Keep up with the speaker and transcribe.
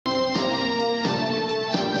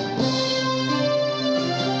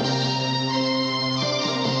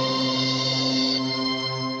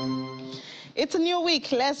It's a new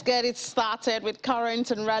week. Let's get it started with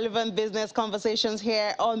current and relevant business conversations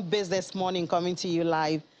here on Business Morning, coming to you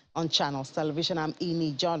live on Channels Television. I'm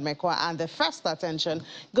Ini John Mekwa, and the first attention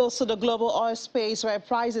goes to the global oil space, where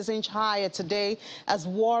prices inch higher today as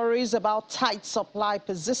worries about tight supply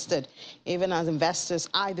persisted, even as investors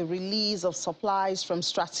eye the release of supplies from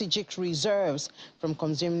strategic reserves from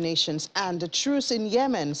consuming nations, and the truce in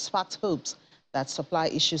Yemen sparked hopes that supply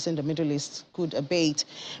issues in the Middle East could abate.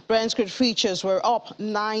 Brent crude futures were up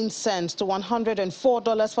 9 cents to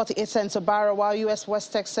 $104.48 a barrel, while U.S.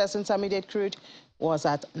 West Texas Intermediate crude was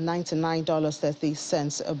at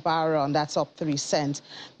 $99.30 a barrel, and that's up 3 cents.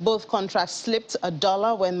 Both contracts slipped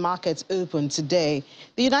 $1 when markets opened today.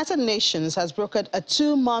 The United Nations has brokered a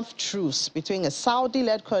 2-month truce between a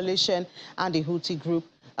Saudi-led coalition and the Houthi group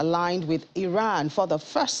aligned with Iran for the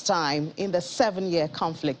first time in the 7-year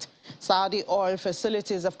conflict. Saudi oil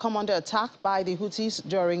facilities have come under attack by the Houthis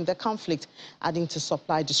during the conflict, adding to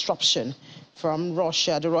supply disruption from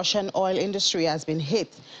Russia. The Russian oil industry has been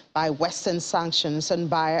hit by Western sanctions and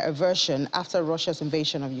buyer aversion after Russia's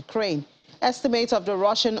invasion of Ukraine. Estimates of the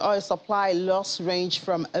Russian oil supply loss range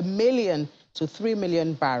from 1 million to 3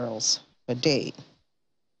 million barrels per day.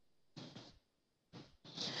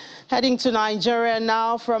 Heading to Nigeria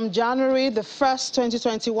now, from January the 1st,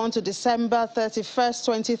 2021 to December 31st,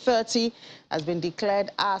 2030 has been declared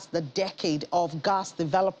as the decade of gas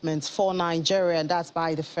development for Nigeria, and that's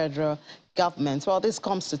by the federal government. Well, this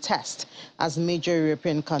comes to test as major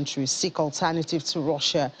European countries seek alternatives to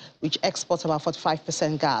Russia, which exports about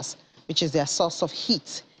 45% gas, which is their source of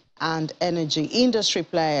heat and energy. Industry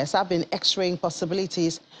players have been x-raying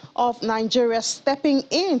possibilities of Nigeria stepping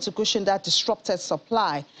in to cushion that disrupted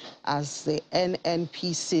supply, as the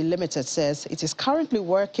NNPC Limited says it is currently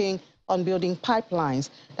working on building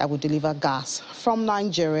pipelines that will deliver gas from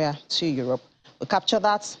Nigeria to Europe. We'll capture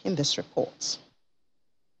that in this report.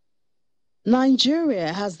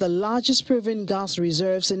 Nigeria has the largest proven gas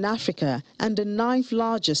reserves in Africa and the 9th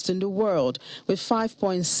largest in the world, with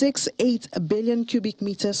 5.68 billion cubic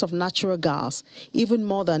meters of natural gas, even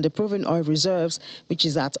more than the proven oil reserves, which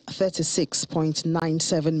is at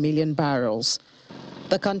 36.97 million barrels.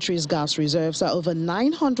 The country's gas reserves are over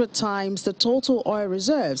 900 times the total oil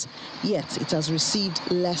reserves, yet it has received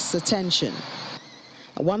less attention.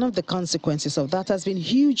 One of the consequences of that has been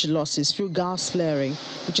huge losses through gas flaring,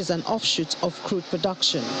 which is an offshoot of crude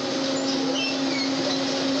production.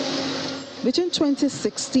 Between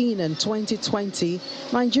 2016 and 2020,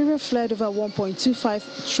 Nigeria flared over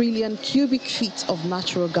 1.25 trillion cubic feet of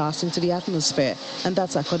natural gas into the atmosphere, and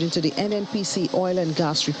that's according to the NNPC oil and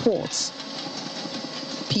gas reports.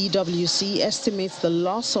 PwC estimates the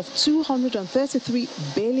loss of 233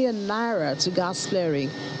 billion naira to gas flaring.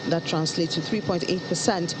 That translates to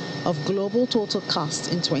 3.8% of global total cost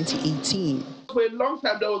in 2018. For a long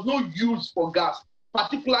time, there was no use for gas,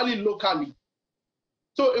 particularly locally.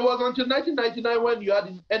 So it was until 1999 when you had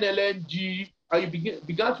NLNG, and you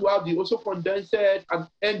began to have the also condensed and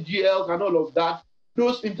NGLs and all of that,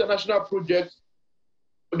 those international projects,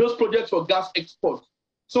 those projects for gas export.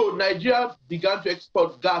 So Nigeria began to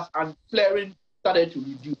export gas, and flaring started to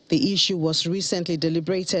reduce. The issue was recently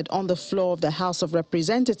deliberated on the floor of the House of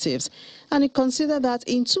Representatives, and it considered that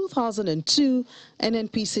in 2002,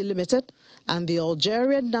 NNPC Limited and the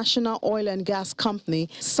Algerian National Oil and Gas Company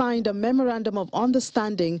signed a memorandum of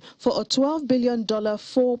understanding for a $12 billion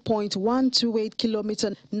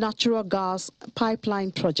 4.128-kilometer natural gas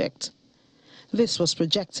pipeline project. This was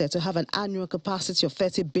projected to have an annual capacity of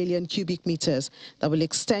 30 billion cubic meters that will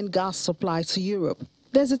extend gas supply to Europe.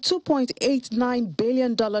 There's a $2.89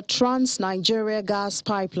 billion Trans-Nigeria gas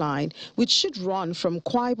pipeline, which should run from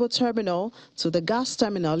Kwaibo Terminal to the gas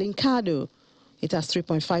terminal in Kano. It has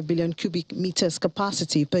 3.5 billion cubic meters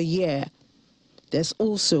capacity per year. There's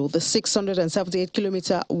also the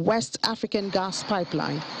 678-kilometer West African gas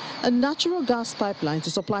pipeline, a natural gas pipeline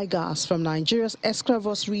to supply gas from Nigeria's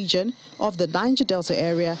Escravos region of the Niger Delta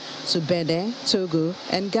area to Benin, Togo,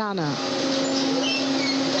 and Ghana.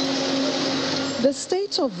 The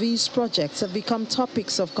state of these projects have become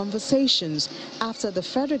topics of conversations after the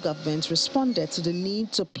federal government responded to the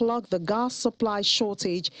need to plug the gas supply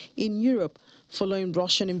shortage in Europe following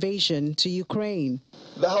Russian invasion to Ukraine.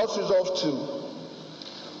 The House resolved to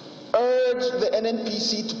urge the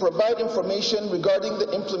NNPC to provide information regarding the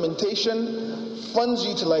implementation, funds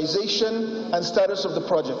utilization, and status of the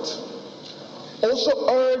project. Also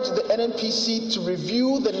urge the NNPC to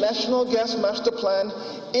review the National Gas Master Plan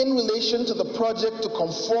in relation to the project to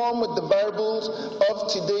conform with the variables of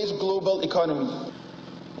today's global economy.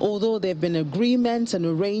 Although there have been agreements and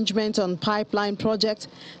arrangements on pipeline projects,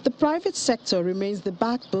 the private sector remains the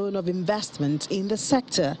backbone of investment in the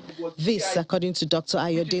sector. This, according to Dr.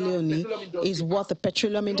 Ayodele Oni, is what the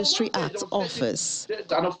Petroleum Industry Act offers.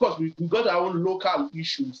 And of course, we got our own local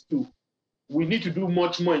issues too. We need to do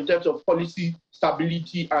much more in terms of policy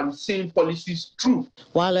stability and seeing policies through.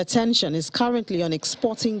 While attention is currently on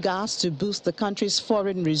exporting gas to boost the country's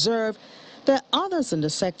foreign reserve, there are others in the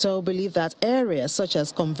sector who believe that areas such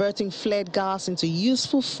as converting flared gas into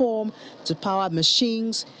useful form to power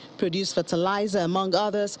machines, produce fertilizer, among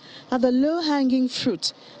others, are the low-hanging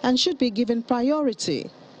fruit and should be given priority.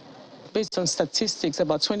 Based on statistics,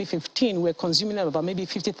 about 2015, we're consuming about maybe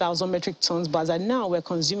 50,000 metric tons, but as of now, we're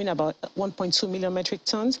consuming about 1.2 million metric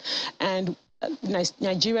tons, and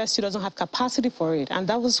Nigeria still doesn't have capacity for it. And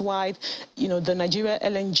that was why, the Nigeria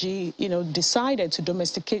LNG, decided to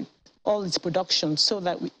domesticate all its production so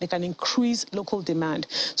that they can increase local demand.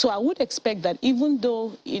 So I would expect that even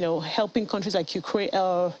though, helping countries like Ukraine,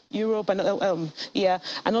 Europe, and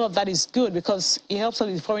and all of that is good because it helps us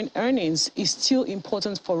with foreign earnings, it's still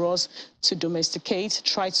important for us to domesticate,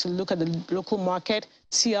 try to look at the local market,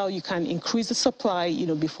 see how you can increase the supply,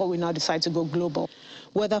 before we now decide to go global.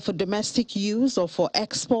 Whether for domestic use or for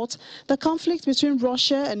export, the conflict between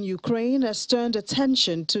Russia and Ukraine has turned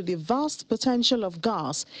attention to the vast potential of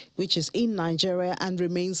gas, which is in Nigeria and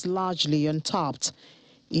remains largely untapped.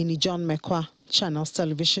 Ini John Mekwa, Channels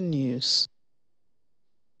Television News.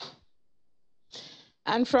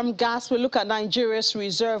 And from gas, we look at Nigeria's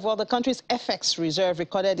reserve. Well, the country's FX reserve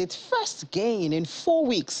recorded its first gain in 4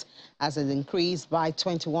 weeks as it increased by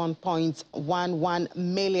 $21.11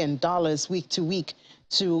 million week to week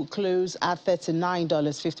to close at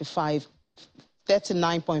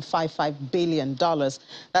 $39.55 billion.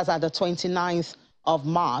 That's at the 29th of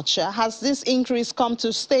March. Has this increase come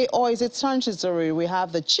to stay or is it transitory? We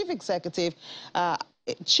have the chief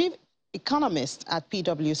economist at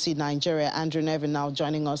PwC Nigeria, Andrew Nevin, now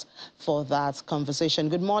joining us for that conversation.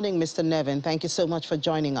 Good morning, Mr. Nevin. Thank you so much for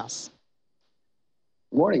joining us.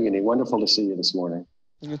 Good morning, Innie. Wonderful to see you this morning.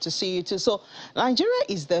 Good to see you too. So Nigeria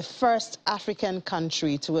is the first African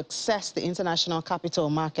country to access the international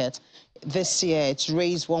capital market. This year, it's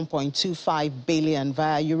raised $1.25 billion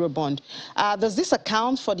via Eurobond. Does this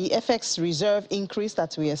account for the FX reserve increase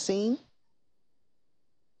that we are seeing?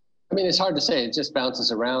 I mean, it's hard to say. It just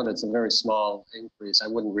bounces around. It's a very small increase. I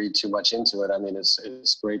wouldn't read too much into it. I mean,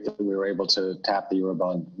 it's great that we were able to tap the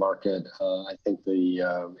Eurobond market. I think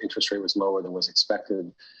the interest rate was lower than was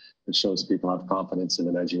expected. It shows people have confidence in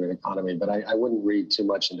the Nigerian economy. But I wouldn't read too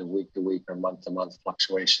much into week-to-week or month-to-month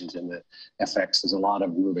fluctuations in the FX. There's a lot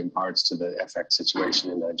of moving parts to the FX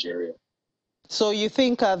situation in Nigeria. So you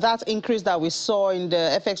think that increase that we saw in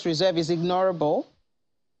the FX reserve is ignorable?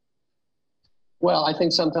 Well, I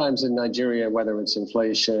think sometimes in Nigeria, whether it's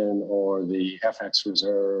inflation or the FX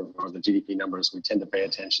reserve or the GDP numbers, we tend to pay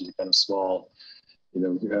attention to kind of small,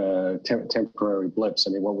 temporary blips.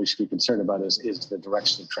 I mean, what we should be concerned about is the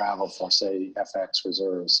direction of travel for, say, FX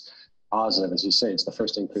reserves positive. As you say, it's the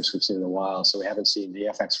first increase we've seen in a while. So we haven't seen the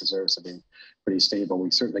FX reserves have been pretty stable. We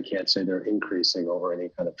certainly can't say they're increasing over any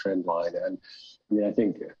kind of trend line. And I mean, I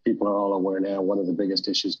think people are all aware now, one of the biggest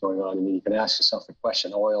issues going on, I mean, you can ask yourself the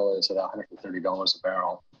question, oil is at $130 a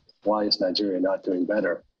barrel. Why is Nigeria not doing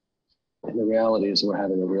better? And the reality is we're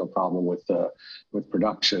having a real problem with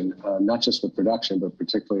production, not just with production, but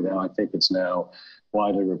particularly now, I think it's now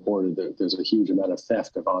widely reported that there's a huge amount of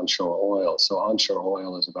theft of onshore oil. So onshore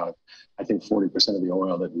oil is about, I think, 40% of the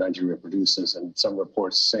oil that Nigeria produces. And some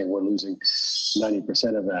reports saying we're losing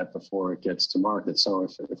 90% of that before it gets to market. So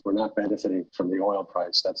if we're not benefiting from the oil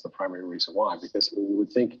price, that's the primary reason why. Because we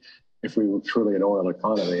would think if we were truly an oil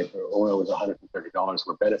economy, if oil was $130,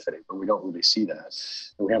 we're benefiting, but we don't really see that.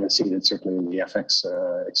 And we haven't seen it certainly in the FX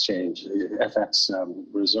exchange, FX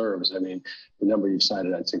reserves. I mean, the number you've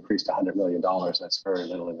cited, it's increased to $100 million. That's very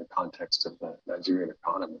little in the context of the Nigerian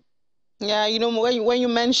economy. Yeah, you know, when you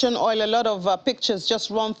mention oil, a lot of pictures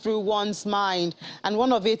just run through one's mind. And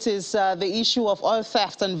one of it is the issue of oil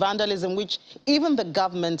theft and vandalism, which even the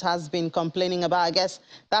government has been complaining about. I guess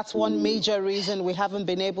that's one major reason we haven't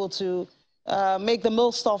been able to make the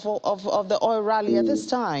most of the oil rally at this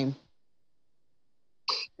time.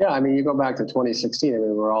 Yeah, I mean, you go back to 2016, I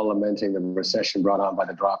mean, we're all lamenting the recession brought on by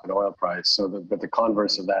the drop in oil price. So, but the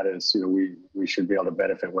converse of that is, you know, we should be able to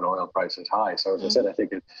benefit when oil price is high. So as I said, I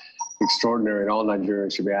think it's extraordinary, and all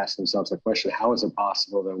Nigerians should be asking themselves the question, how is it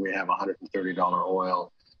possible that we have $130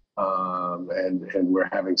 oil and we're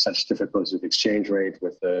having such difficulties with exchange rate,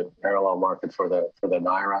 with the parallel market for the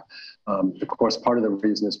naira. Of course, part of the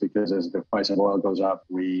reason is because as the price of oil goes up,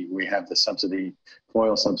 we have the subsidy,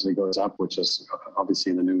 oil subsidy goes up, which is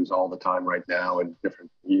obviously in the news all the time right now, and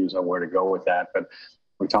different views on where to go with that. But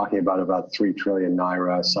we're talking about 3 trillion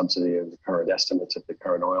naira subsidy of the current estimates at the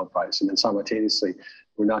current oil price. And then simultaneously,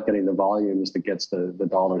 we're not getting the volumes that gets the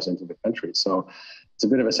dollars into the country. So it's a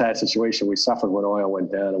bit of a sad situation. We suffered when oil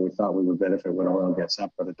went down, and we thought we would benefit when oil gets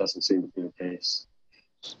up, but it doesn't seem to be the case.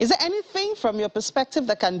 Is there anything from your perspective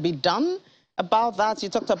that can be done about that? You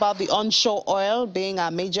talked about the onshore oil being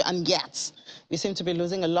a major, and yet we seem to be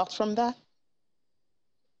losing a lot from that.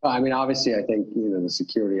 I mean, obviously, I think, the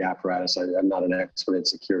security apparatus, I'm not an expert in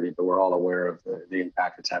security, but we're all aware of the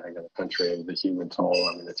impact it's having on the country and the human toll.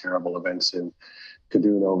 I mean, the terrible events in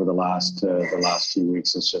Kaduna over the last few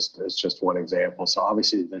weeks is just one example. So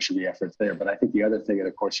obviously there should be efforts there. But I think the other thing, and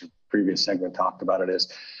of course your previous segment talked about it,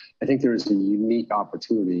 is I think there is a unique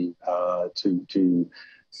opportunity to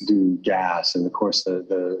do gas. And of course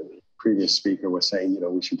the previous speaker was saying,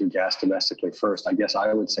 we should do gas domestically first. I guess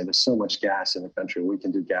I would say there's so much gas in the country, we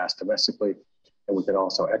can do gas domestically, and we can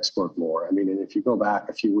also export more. I mean, and if you go back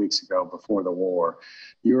a few weeks ago before the war,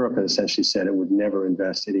 Europe had essentially said it would never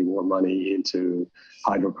invest any more money into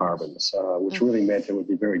hydrocarbons, which really meant it would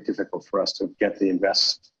be very difficult for us to get the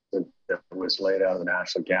investment that was laid out in the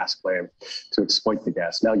national gas plan to exploit the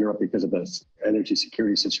gas. Now Europe, because of the energy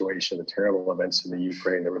security situation, the terrible events in the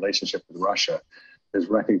Ukraine, the relationship with Russia, has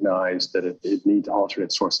recognized that it needs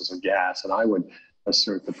alternate sources of gas. And I would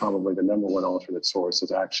assert that probably the number one alternate source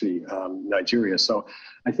is actually Nigeria. So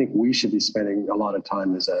I think we should be spending a lot of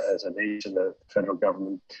time as a nation, the federal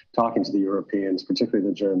government, talking to the Europeans, particularly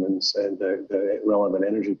the Germans and the relevant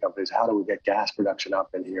energy companies. How do we get gas production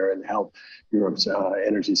up in here and help Europe's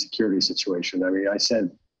energy security situation? I mean, I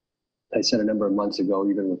said a number of months ago,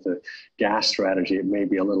 even with the gas strategy, it may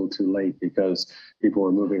be a little too late because people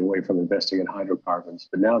were moving away from investing in hydrocarbons.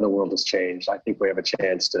 But now the world has changed. I think we have a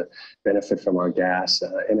chance to benefit from our gas.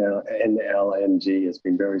 LNG has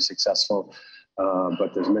been very successful,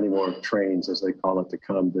 but there's many more trains, as they call it, to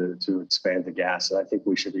come to expand the gas. And I think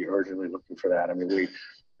we should be urgently looking for that. I mean,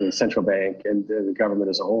 the central bank and the government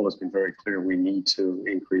as a whole has been very clear we need to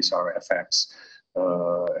increase our FX.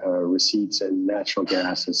 Receipts, and natural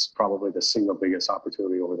gas is probably the single biggest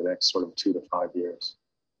opportunity over the next sort of 2 to 5 years.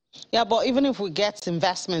 Yeah, but even if we get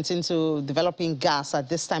investments into developing gas at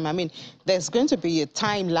this time, I mean, there's going to be a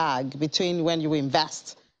time lag between when you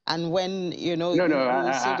invest and when,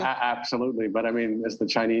 absolutely. But I mean, as the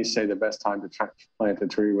Chinese say, the best time to plant a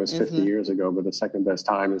tree was 50 years ago, but the second best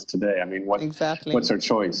time is today. I mean, what's our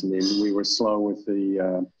choice? I mean, we were slow with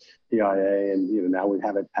the EIA, and now we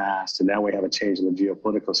have it passed, and now we have a change in the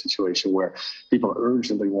geopolitical situation where people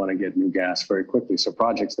urgently want to get new gas very quickly. So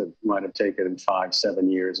projects that might have taken 5-7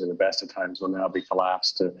 years in the best of times will now be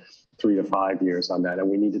collapsed to 3 to 5 years on that, and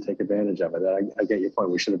we need to take advantage of it. I get your point.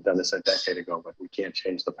 We should have done this a decade ago, but we can't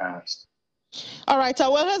change the past. All right,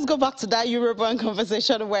 well, let's go back to that Eurobond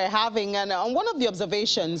conversation we're having. And one of the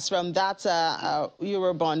observations from that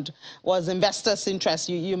Eurobond was investors' interest.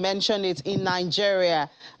 You mentioned it in Nigeria,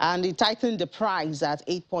 and it tightened the price at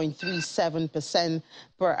 8.37%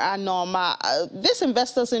 per annum. This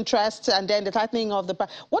investors' interest and then the tightening of the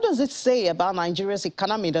price, what does it say about Nigeria's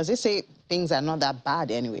economy? Does it say things are not that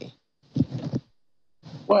bad anyway?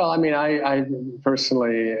 Well, I mean, I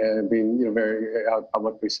personally been very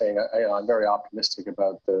publicly saying I'm very optimistic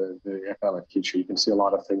about the economic future. You can see a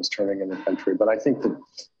lot of things turning in the country, but I think that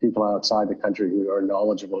people outside the country who are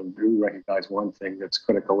knowledgeable do recognize one thing that's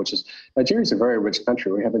critical, which is Nigeria is a very rich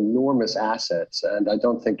country. We have enormous assets, and I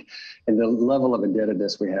don't think, and the level of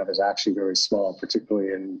indebtedness we have is actually very small,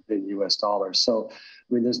 particularly in U.S. dollars. So,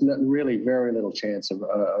 I mean, there's really very little chance of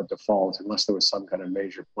a default unless there was some kind of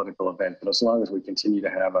major political event. But as long as we continue to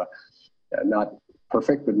have a not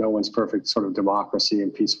perfect, but no one's perfect sort of democracy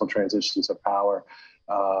and peaceful transitions of power,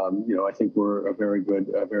 I think we're a very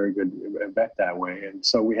good bet that way. And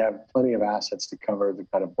so we have plenty of assets to cover the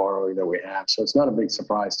kind of borrowing that we have. So it's not a big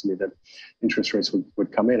surprise to me that interest rates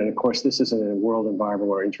would come in. And of course, this is a world environment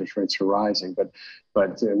where interest rates are rising. But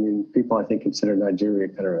I mean, people I think consider Nigeria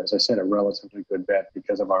kind of, as I said, a relatively good bet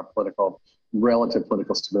because of our relative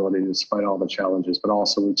political stability despite all the challenges. But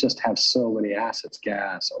also we just have so many assets: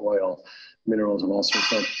 gas, oil, minerals, and all sorts.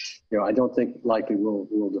 So, I don't think likely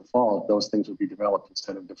we'll default. Those things will be developed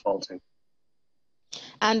instead of defaulting.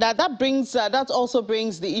 And that also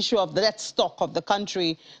brings the issue of the debt stock of the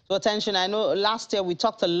country to attention. I know last year we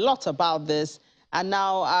talked a lot about this, And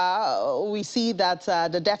now we see that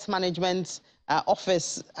the debt management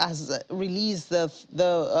office has released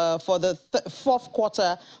for the fourth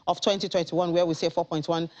quarter of 2021, where we see a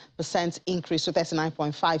 4.1% increase to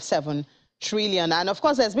 39.57 trillion. And of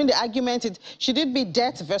course, there's been the argument, should it be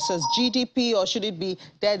debt versus GDP or should it be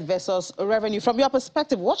debt versus revenue? From your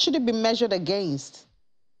perspective, what should it be measured against?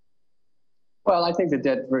 Well, I think the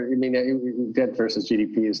debt versus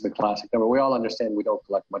GDP is the classic number. We all understand we don't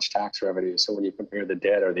collect much tax revenue. So when you compare the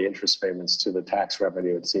debt or the interest payments to the tax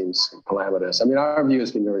revenue, it seems calamitous. I mean, our view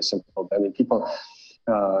has been very simple. I mean, people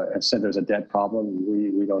have said there's a debt problem.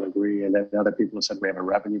 We don't agree. And then other people have said we have a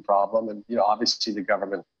revenue problem. And, obviously the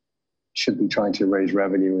government should be trying to raise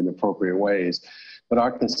revenue in appropriate ways. But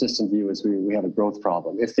our consistent view is we have a growth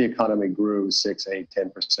problem. If the economy grew 6, 8,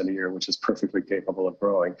 10% a year, which is perfectly capable of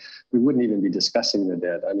growing, we wouldn't even be discussing the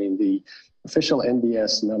debt. I mean, the official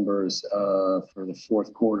NBS numbers for the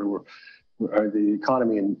fourth quarter the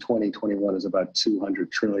economy in 2021 is about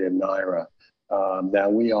 200 trillion naira. Now,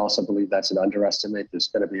 we also believe that's an underestimate. There's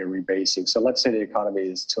going to be a rebasing. So let's say the economy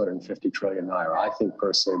is 250 trillion naira. I think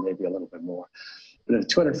personally maybe a little bit more. But at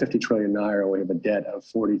 250 trillion naira, we have a debt of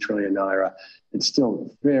 40 trillion naira. It's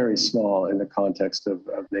still very small in the context of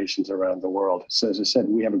nations around the world. So as I said,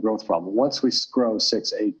 we have a growth problem. Once we grow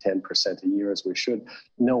 6, 8, 10% a year as we should,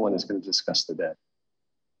 no one is going to discuss the debt.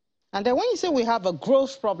 And then when you say we have a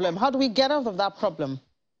growth problem, how do we get out of that problem?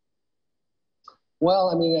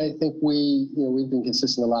 Well, I mean, I think we've been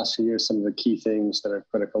consistent the last few years. Some of the key things that are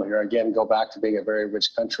critical here, again, go back to being a very rich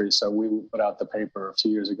country. So we put out the paper a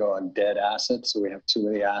few years ago on dead assets. So we have too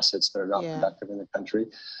many assets that are not productive in the country.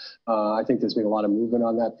 I think there's been a lot of movement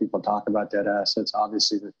on that. People talk about dead assets.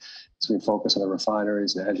 Obviously, it's been focused on the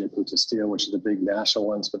refineries and Nigeria Steel, which are the big national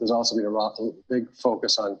ones. But there's also been a big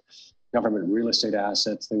focus on government real estate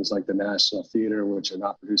assets, things like the National Theater, which are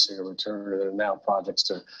not producing a return, or there are now projects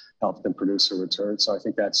to help them produce a return. So I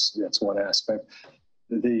think that's one aspect.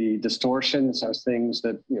 The distortions are things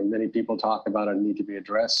that many people talk about and need to be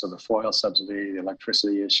addressed. So the foil subsidy, the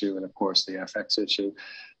electricity issue, and of course the FX issue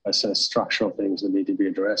are some structural things that need to be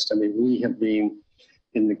addressed. I mean, we have been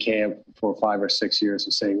in the camp for 5 or 6 years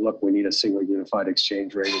of saying, look, we need a single unified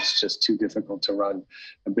exchange rate. It's just too difficult to run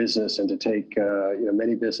a business and to take,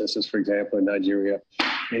 many businesses, for example, in Nigeria,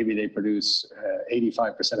 maybe they produce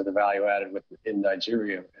 85% of the value added in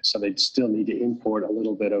Nigeria. So they still need to import a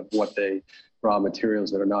little bit of raw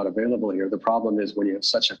materials that are not available here. The problem is when you have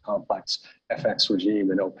such a complex FX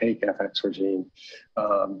regime, an opaque FX regime,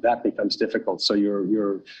 that becomes difficult. So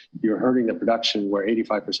you're hurting the production where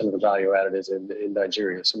 85% of the value added is in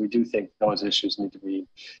Nigeria. So we do think those issues need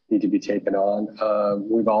to be taken on.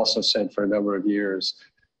 We've also said for a number of years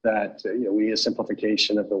that we need a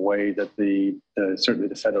simplification of the way that certainly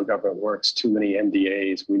the federal government works. Too many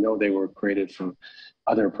MDAs. We know they were created for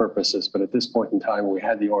other purposes, but at this point in time, we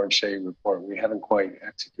had the Orange Shade report. We haven't quite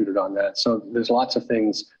executed on that. So there's lots of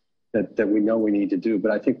things that we know we need to do, but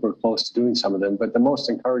I think we're close to doing some of them. But the most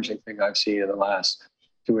encouraging thing I've seen in the last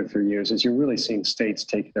 2 or 3 years is you're really seeing states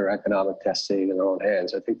take their economic destiny in their own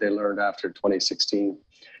hands. I think they learned after 2016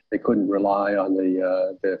 they couldn't rely on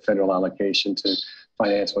the federal allocation to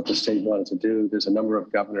finance what the state wanted to do. There's a number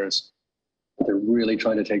of governors that are really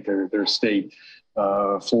trying to take their state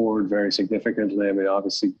forward very significantly. I mean,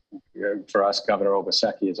 obviously, for us, Governor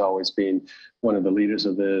Obaseki has always been one of the leaders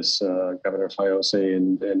of this. Governor Fayose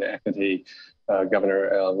and Ekiti, Governor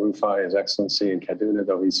El Rufai, His Excellency in Kaduna,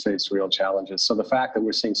 though he's faced real challenges. So the fact that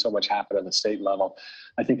we're seeing so much happen at the state level,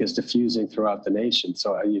 I think, is diffusing throughout the nation.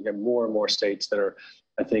 So you get more and more states that are,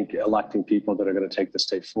 I think, electing people that are going to take the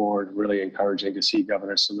state forward. Really encouraging to see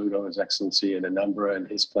Governor Saludo, His Excellency in Anambra, and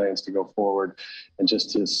his plans to go forward, and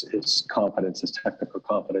just his competence, his technical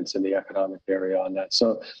competence in the economic area on that.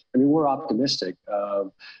 So, I mean, we're optimistic,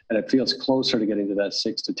 and it feels closer to getting to that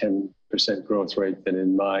 6 to 10% growth rate than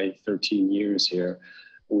in my 13 years here.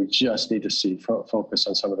 We just need to focus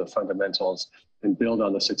on some of the fundamentals and build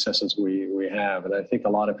on the successes we have. And I think a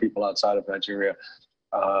lot of people outside of Nigeria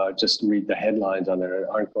just read the headlines on there and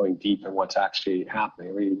aren't going deep in what's actually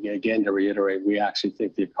happening. Again, to reiterate, we actually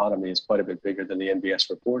think the economy is quite a bit bigger than the NBS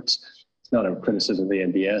reports. It's not a criticism of the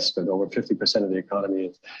NBS, but over 50% of the economy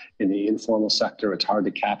is in the informal sector. It's hard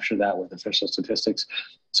to capture that with official statistics.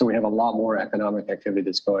 So we have a lot more economic activity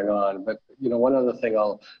that's going on. But one other thing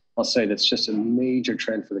I'll say that's just a major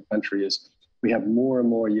trend for the country is we have more and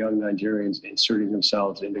more young Nigerians inserting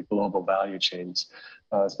themselves into global value chains.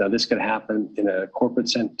 Now, this could happen in a corporate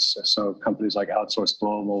sense. So companies like Outsource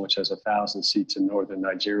Global, which has 1,000 seats in northern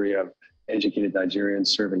Nigeria, educated Nigerians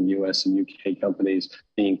serving US and UK companies,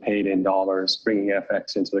 being paid in dollars, bringing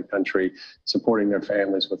FX into the country, supporting their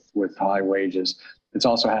families with high wages. It's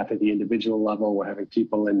also happening at the individual level. We're having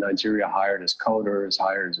people in Nigeria hired as coders,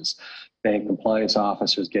 hired as bank compliance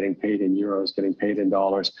officers, getting paid in euros, getting paid in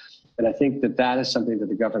dollars. And I think that is something that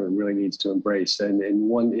the government really needs to embrace. And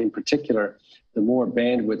in particular, the more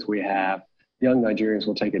bandwidth we have, young Nigerians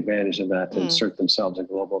will take advantage of that to insert themselves in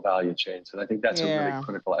global value chains. And I think that's a really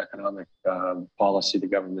critical economic policy the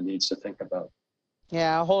government needs to think about.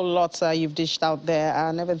 Yeah, a whole lot you've dished out there.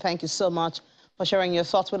 And Evan, thank you so much for sharing your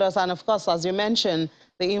thoughts with us. And of course, as you mentioned,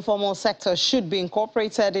 the informal sector should be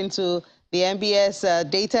incorporated into the MBS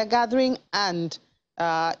data gathering and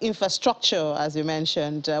infrastructure, as you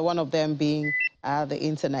mentioned, one of them being the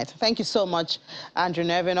internet. Thank you so much, Andrew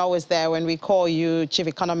Nevin, always there when we call you, Chief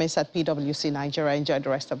Economist at PwC Nigeria. Enjoy the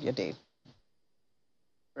rest of your day.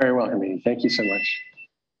 Very welcome, Amy. Thank you so much.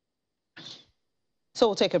 So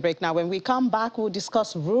we'll take a break now. When we come back, we'll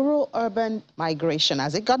discuss rural-urban migration.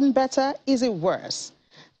 Has it gotten better? Is it worse?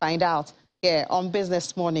 Find out here on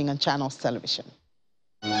Business Morning on Channels Television.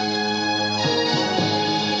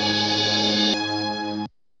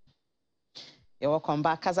 You're welcome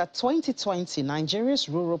back. As at 2020, Nigeria's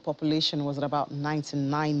rural population was at about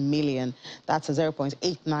 99 million. That's a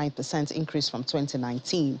 0.89% increase from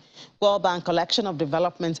 2019. World Bank collection of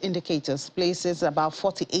development indicators places about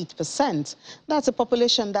 48%. That's a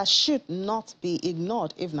population that should not be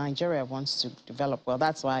ignored if Nigeria wants to develop well.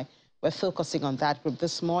 That's why we're focusing on that group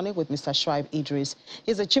this morning with Mr. Shuaib Idris.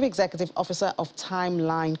 He's the Chief Executive Officer of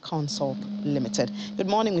Timeline Consult Limited. Good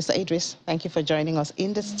morning, Mr. Idris. Thank you for joining us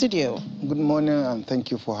in the studio. Good morning, and thank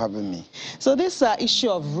you for having me. So this issue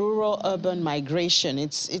of rural-urban migration,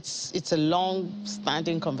 it's a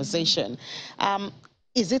long-standing conversation.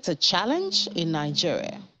 Is it a challenge in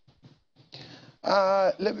Nigeria?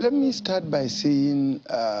 Let me start by saying,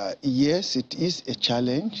 yes, it is a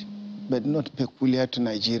challenge, but not peculiar to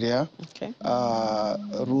Nigeria. Okay.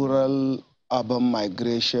 Rural-urban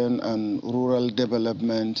migration and rural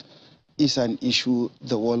development is an issue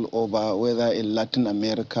the world over, whether in Latin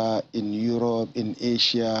America, in Europe, in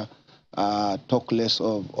Asia, talk less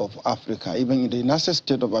of Africa. Even in the United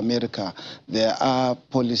States of America, there are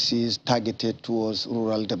policies targeted towards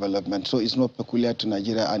rural development. So it's not peculiar to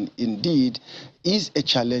Nigeria, and indeed is a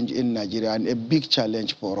challenge in Nigeria and a big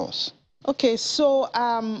challenge for us. Okay, so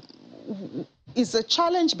it's a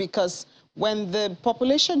challenge because when the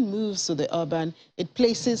population moves to the urban, it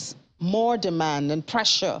places more demand and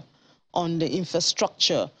pressure on the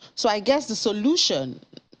infrastructure. So I guess the solution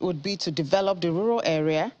would be to develop the rural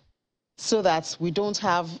area so that we don't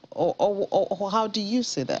have, or how do you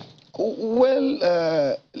see that?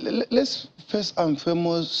 Well, let's first and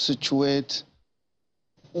foremost situate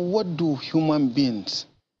what do human beings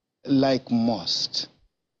like most.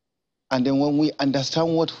 And then when we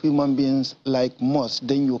understand what human beings like most,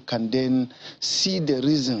 then you can then see the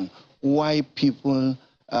reason why people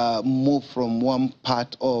move from one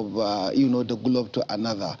part of the globe to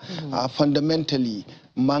another. Fundamentally,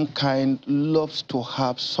 mankind loves to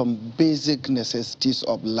have some basic necessities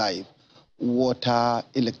of life: water,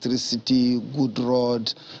 electricity, good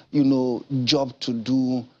roads, job to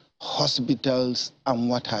do, hospitals, and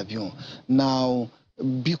what have you. Now,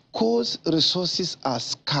 because resources are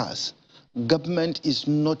scarce, government is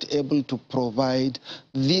not able to provide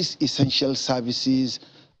these essential services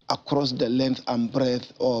across the length and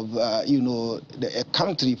breadth of, a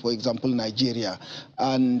country, for example, Nigeria.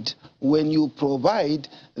 And when you provide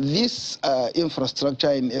this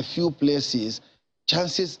infrastructure in a few places,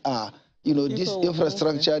 chances are, this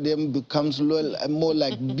infrastructure then becomes more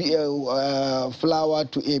like flower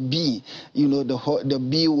to a bee. The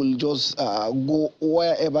bee will just go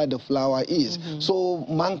wherever the flower is. So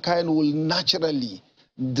mankind will naturally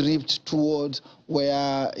drift towards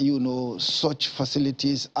where, such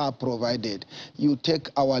facilities are provided. You take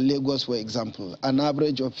our Lagos, for example. An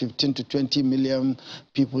average of 15 to 20 million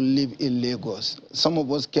people live in Lagos. Some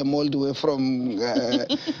of us came all the way from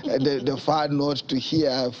the far north to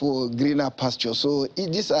here for greener pasture. So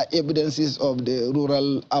these are evidences of the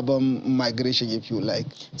rural-urban migration, if you like.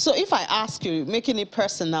 So if I ask you, making it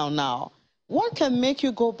personal now, what can make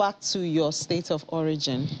you go back to your state of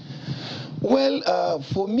origin? Well,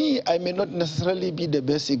 for me, I may not necessarily be the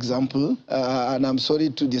best example, and I'm sorry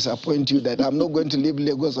to disappoint you that I'm not going to leave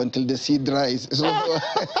Lagos until the sea dries. So,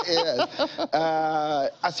 yes.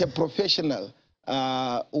 As a professional,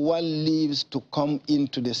 one leaves to come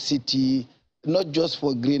into the city, not just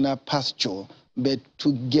for greener pasture, but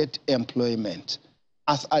to get employment.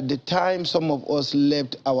 as at the time some of us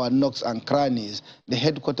left our nooks and crannies, the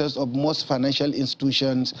headquarters of most financial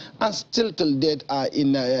institutions, and still till date are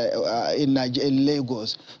in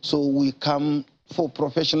Lagos. So we come for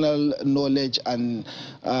professional knowledge and,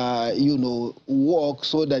 work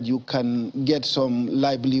so that you can get some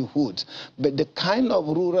livelihood. But the kind of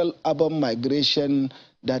rural-urban migration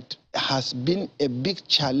that has been a big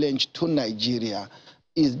challenge to Nigeria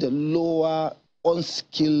is the lower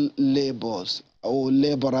unskilled laborers or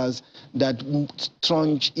laborers that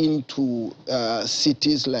trunch into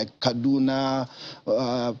cities like Kaduna,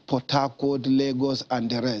 Port Harcourt, Lagos, and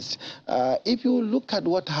the rest. If you look at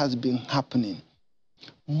what has been happening,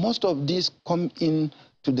 most of these come in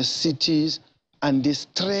to the cities and they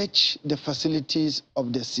stretch the facilities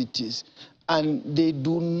of the cities, and they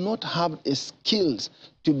do not have the skills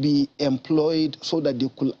to be employed so that they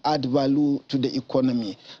could add value to the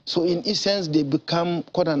economy. So in essence, they become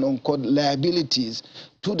quote unquote liabilities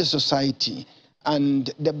to the society.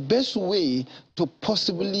 And the best way to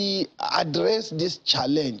possibly address this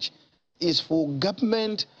challenge is for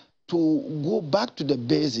government to go back to the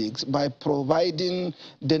basics by providing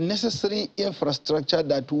the necessary infrastructure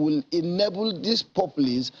that will enable these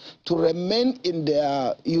populace to remain in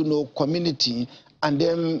their, community and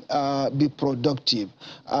then be productive.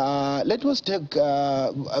 Let us take, I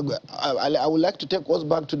would like to take us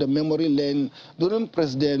back to the memory lane. During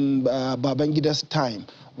President Babangida's time,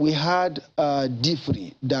 we had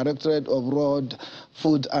DFRI, Directorate of Road,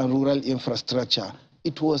 Food and Rural Infrastructure.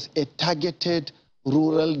 It was a targeted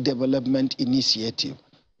rural development initiative.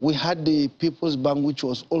 We had the People's Bank, which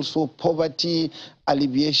was also poverty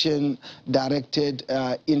alleviation directed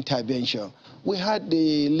intervention. We had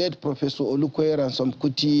the late Professor Olukoya Ransom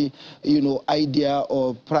Kuti, idea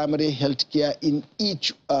of primary health care in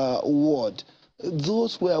each ward.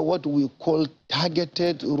 Those were what we call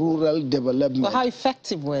targeted rural development. Well, how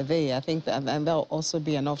effective were they? I think that, and that'll also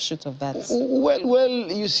be an offshoot of that. Well,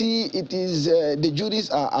 you see, it is, the juries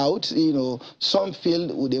are out. Some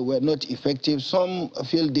feel they were not effective, some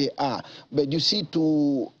feel they are. But you see,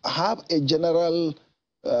 to have a general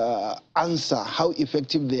answer how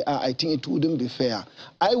effective they are, I think it wouldn't be fair.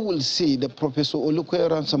 I will say the Professor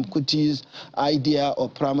Olukoya Ransom Kuti's idea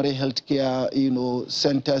of primary health care,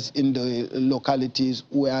 centers in the localities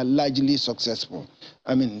were largely successful.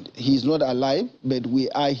 I mean, he's not alive, but we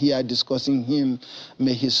are here discussing him.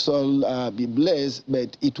 May his soul be blessed,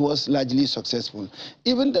 but it was largely successful.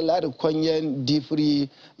 Even the Ladokonyan DFRI,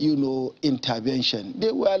 intervention,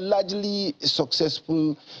 they were largely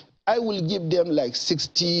successful. I will give them like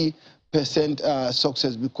 60%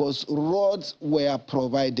 success because roads were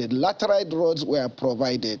provided, laterite roads were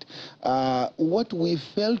provided. What we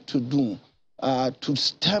failed to do to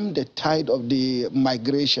stem the tide of the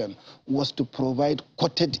migration was to provide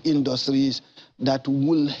cottage industries that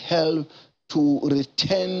will help to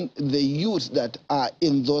retain the youth that are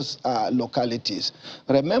in those localities.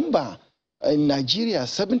 Remember, in Nigeria,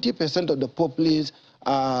 70% of the populace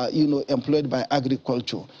are, employed by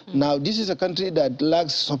agriculture. Now, this is a country that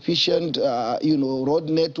lacks sufficient, road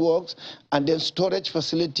networks, and then storage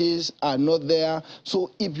facilities are not there. So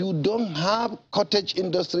if you don't have cottage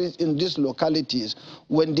industries in these localities,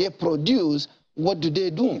 when they produce, what do they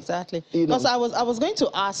do? Exactly. Because I was going to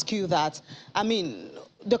ask you that, I mean,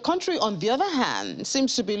 the country, on the other hand,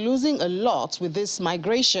 seems to be losing a lot with this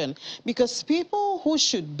migration because people who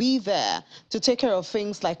should be there to take care of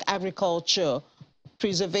things like agriculture,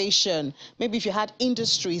 preservation, maybe if you had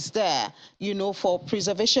industries there, for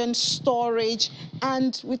preservation, storage,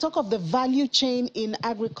 and we talk of the value chain in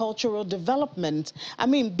agricultural development. I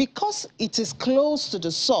mean, because it is close to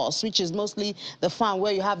the source, which is mostly the farm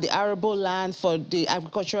where you have the arable land for the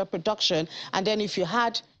agricultural production, and then if you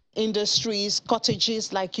had industries,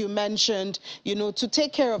 cottages, like you mentioned, to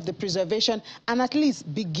take care of the preservation and at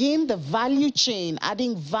least begin the value chain,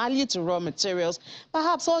 adding value to raw materials.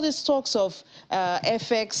 Perhaps all these talks of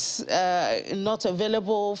FX not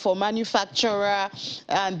available for manufacturer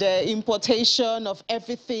and importation of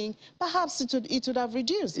everything, perhaps it would have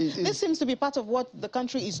reduced. This seems to be part of what the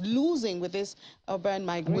country is losing with this urban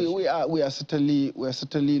migration. We are certainly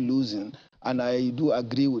losing. And I do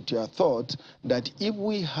agree with your thought that if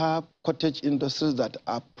we have cottage industries that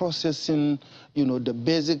are processing, the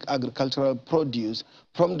basic agricultural produce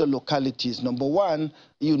from the localities, number one,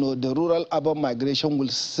 the rural-urban migration will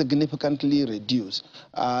significantly reduce.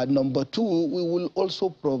 Number two, we will also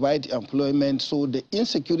provide employment, so the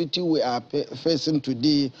insecurity we are facing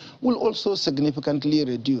today will also significantly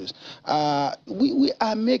reduce. We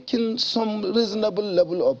are making some reasonable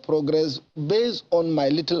level of progress based on my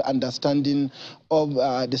little understanding of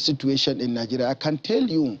the situation in Nigeria. I can tell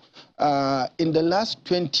you in the last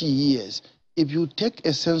 20 years, if you take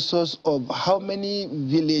a census of how many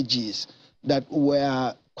villages that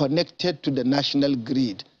were connected to the national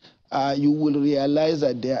grid, you will realize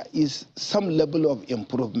that there is some level of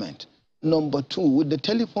improvement. Number two, with the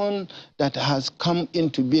telephone that has come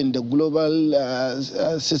into being, the global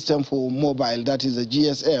system for mobile, that is the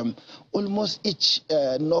GSM, almost each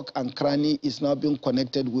nook and cranny is now being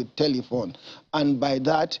connected with telephone. And by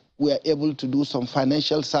that, we are able to do some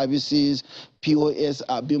financial services, POS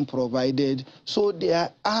are being provided. So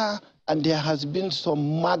there are, and there has been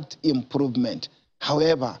some marked improvement.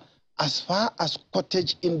 However, as far as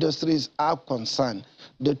cottage industries are concerned,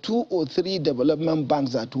 the 2 or 3 development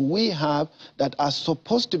banks that we have that are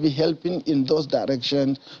supposed to be helping in those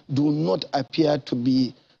directions do not appear to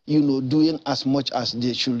be, doing as much as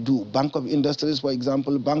they should do. Bank of Industries, for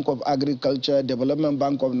example, Bank of Agriculture, Development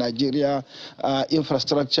Bank of Nigeria,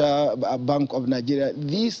 Infrastructure Bank of Nigeria,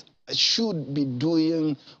 these should be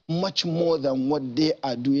doing much more than what they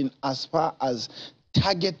are doing as far as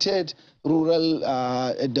targeted rural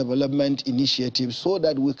development initiatives, so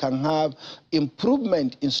that we can have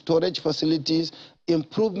improvement in storage facilities,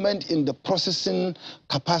 improvement in the processing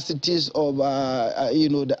capacities of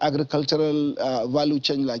the agricultural value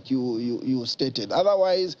chain, like you stated.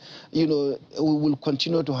 Otherwise, we will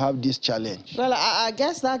continue to have this challenge. Well, I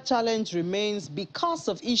guess that challenge remains because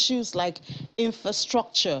of issues like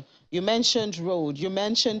infrastructure. You mentioned road, you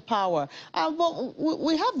mentioned power. But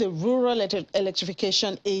we have the Rural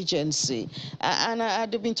Electrification Agency, and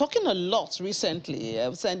they've been talking a lot recently,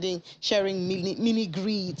 sharing mini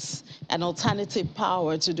grids and alternative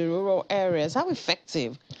power to the rural areas. How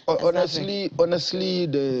effective? Honestly,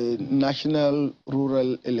 the National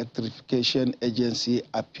Rural Electrification Agency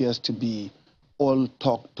appears to be all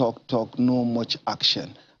talk, no much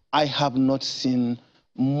action. I have not seen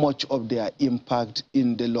much of their impact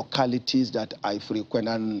in the localities that I frequent.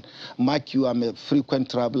 And mark you, I'm a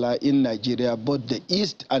frequent traveler in Nigeria, both the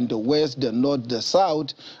east and the west, the north, the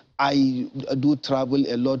south. I do travel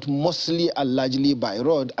a lot, mostly and largely by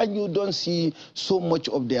road, and you don't see so much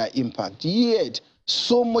of their impact. Yet,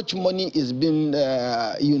 so much money is being,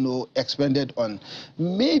 expended on.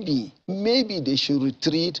 Maybe they should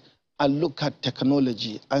retreat and look at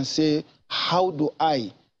technology and say, how do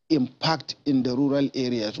I impact in the rural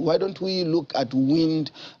areas? Why don't we look at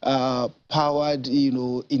wind powered,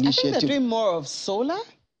 initiative? I think they're doing more of solar.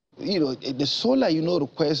 The solar,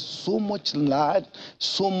 requires so much land,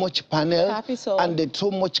 so much panel, and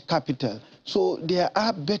so much capital. So there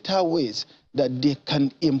are better ways that they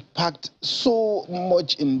can impact so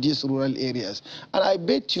much in these rural areas. And I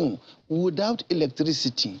bet you, without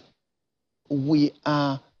electricity, we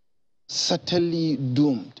are certainly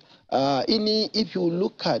doomed. If you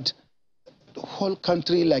look at the whole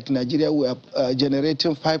country like Nigeria, we are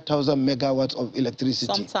generating 5,000 megawatts of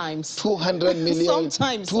electricity. Sometimes. 200 million.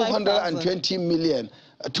 Sometimes 220 million.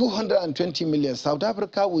 220 million. South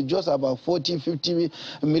Africa, with just about 50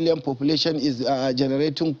 million population, is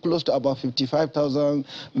generating close to about 55,000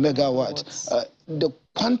 megawatts. The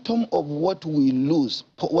quantum of what we lose,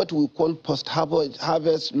 what we call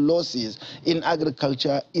post-harvest losses in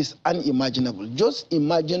agriculture, is unimaginable. Just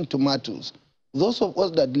imagine tomatoes. Those of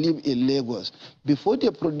us that live in Lagos, before they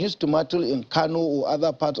produce tomato in Kano or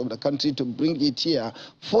other parts of the country to bring it here,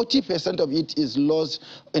 40% of it is lost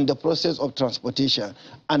in the process of transportation.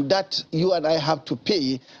 And that you and I have to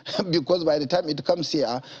pay, because by the time it comes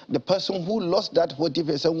here, the person who lost that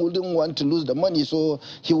 40% wouldn't want to lose the money, so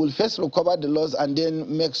he will first recover the loss and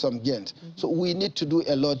then make some gains. So we need to do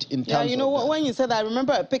a lot in terms of that. When you said that, I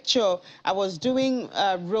remember a picture. I was doing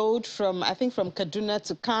a road from, I think, from Kaduna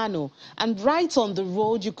to Kano, and right on the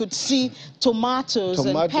road you could see tomatoes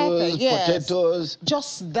and pepper, potatoes,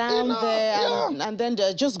 just down there, and then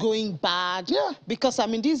they're just going bad, because I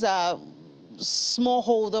mean, these are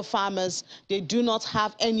smallholder farmers. They do not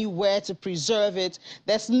have anywhere to preserve it.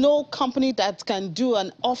 There's no company that can do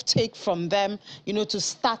an offtake from them, to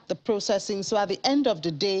start the processing. So at the end of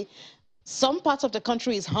the day, some parts of the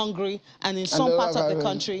country is hungry, and in some parts of the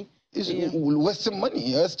country, it's wasting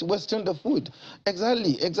money, wasting the food.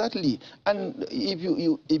 Exactly. And if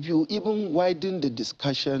you even widen the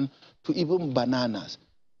discussion to even bananas,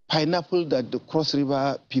 pineapple that the Cross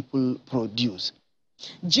River people produce.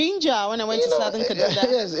 Ginger, when I went to Southern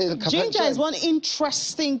Kaduna, ginger is one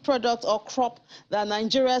interesting product or crop that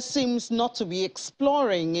Nigeria seems not to be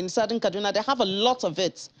exploring in Southern Kaduna. They have a lot of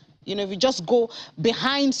it. If you just go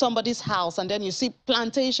behind somebody's house and then you see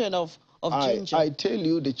plantation of ginger. I tell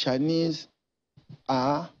you, the Chinese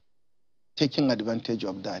are taking advantage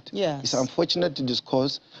of that. Yes. It's unfortunate to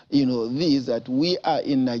discuss, this, that we are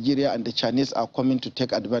in Nigeria and the Chinese are coming to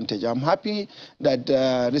take advantage. I'm happy that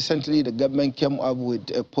recently the government came up with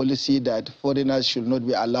a policy that foreigners should not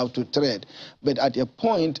be allowed to trade. But at a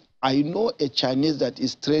point, I know a Chinese that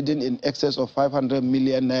is trading in excess of 500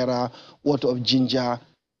 million naira worth of ginger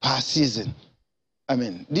per season. I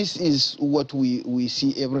mean, this is what we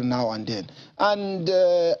see every now and then. And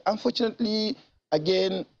unfortunately,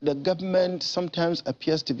 again, the government sometimes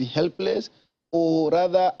appears to be helpless, or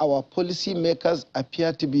rather our policy makers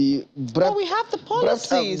appear to be bereft, we have the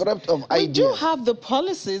policies. bereft of we ideas. do have the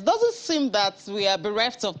policies. Doesn't seem that we are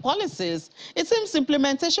bereft of policies. It seems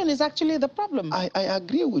implementation is actually the problem. I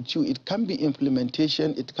agree with you. It can be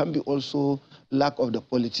implementation. It can be also lack of the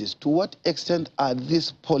policies. To what extent are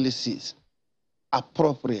these policies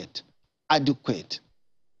appropriate, adequate,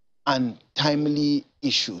 and timely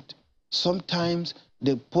issued? Sometimes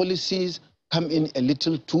the policies come in a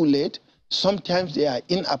little too late, sometimes they are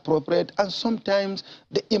inappropriate, and sometimes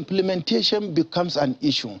the implementation becomes an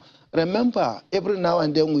issue. Remember, every now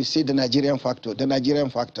and then we say the Nigerian factor, the Nigerian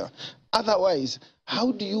factor. Otherwise,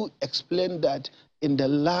 how do you explain that in the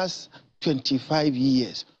last 25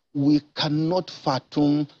 years, we cannot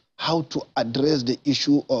fathom how to address the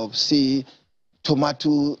issue of, say,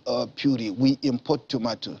 tomato puree? We import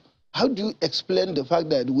tomato. How do you explain the fact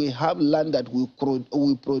that we have land that we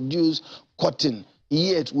produce cotton,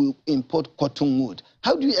 yet we import cotton wood?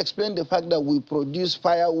 How do you explain the fact that we produce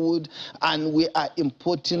firewood and we are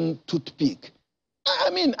importing toothpick?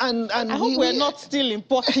 I mean, and I hope we're not still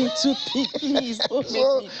importing toothpick. Please don't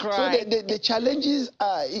make me cry. So the challenges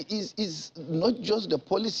is not just the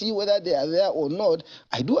policy, whether they are there or not.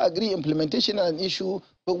 I do agree implementation is an issue,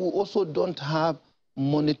 but we also don't have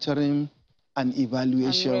monitoring and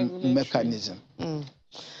evaluation mechanism.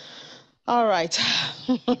 All right.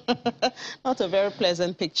 Not a very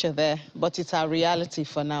pleasant picture there, but it's our reality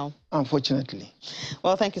for now. Unfortunately.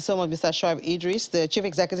 Well, thank you so much, Mr. Shoaib Idris, the Chief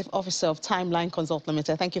Executive Officer of Timeline Consult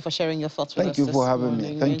Limited. Thank you for sharing your thoughts with us this morning. Thank you for having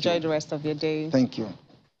me. Thank you. Enjoy the rest of your day. Thank you.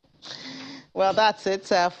 Well, that's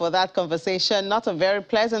it for that conversation. Not a very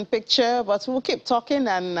pleasant picture, but we'll keep talking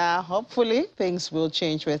and hopefully things will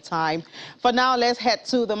change with time. For now, let's head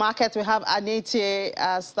to the market. We have Anete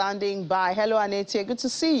standing by. Hello, Anete. Good to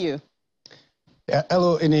see you. Yeah,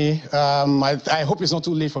 hello, Ini. I hope it's not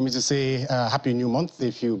too late for me to say Happy New Month,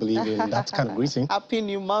 if you believe in that kind of greeting. Happy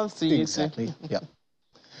New Month to you. Exactly, yeah.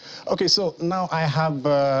 Okay, so now I have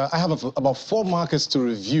about 4 markets to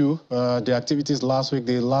review the activities last week,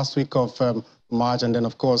 the last week of March, and then,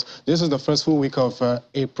 of course, this is the first full week of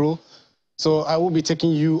April. So I will be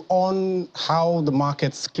taking you on how the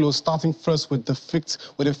markets closed, starting first with the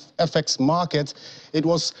FX market. It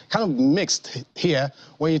was kind of mixed here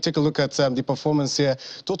when you take a look at the performance here.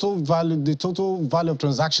 The total value of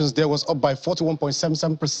transactions there was up by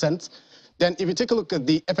 41.77%. Then if you take a look at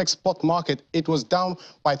the FX spot market, it was down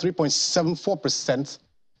by 3.74%.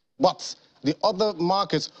 But the other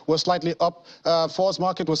markets were slightly up. Forex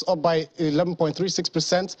market was up by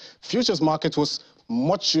 11.36%. Futures market was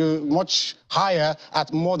much higher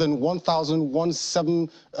at more than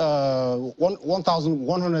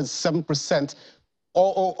 1,107%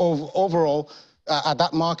 overall at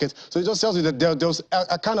that market. So it just tells you that there was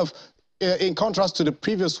a kind of, in contrast to the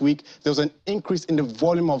previous week, there was an increase in the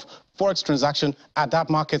volume of Forex transaction at that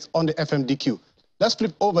market on the FMDQ. Let's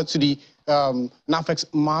flip over to the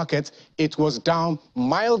NAFEX market. It was down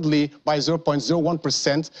mildly by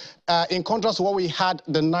 0.01%. In contrast to what we had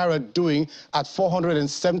the Naira doing at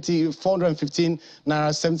 415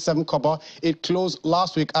 Naira 77 kobo, it closed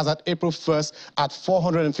last week as at April 1st at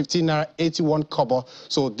 415 Naira 81 kobo.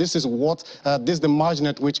 So this is this is the margin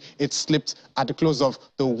at which it slipped at the close of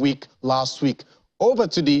the week last week. Over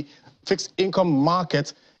to the fixed income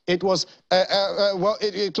market. It was,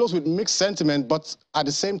 it closed with mixed sentiment, but at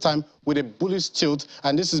the same time with a bullish tilt.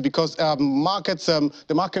 And this is because the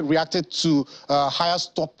market reacted to higher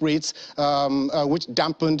stop rates, which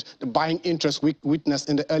dampened the buying interest witnessed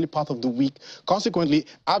in the early part of the week. Consequently,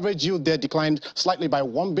 average yield there declined slightly by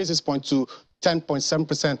 1 basis point to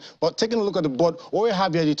 10.7%. But taking a look at the board, what we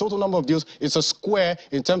have here, the total number of deals, is a square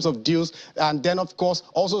in terms of deals. And then, of course,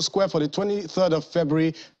 also square for the 23rd of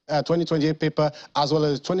February 2028 paper, as well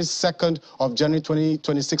as the 22nd of January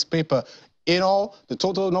 2026 paper. In all, the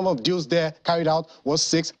total number of deals there carried out was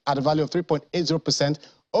 6 at a value of 3.80%.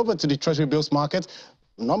 Over to the Treasury bills market,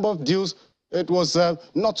 number of deals It was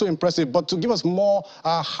not too impressive, but to give us more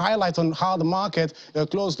highlights on how the market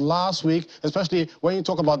closed last week, especially when you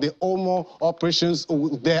talk about the OMO operations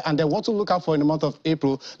there, and then what to look out for in the month of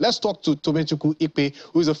April, let's talk to Tobechukwu Ikpe,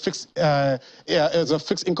 who is a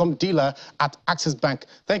fixed income dealer at Access Bank.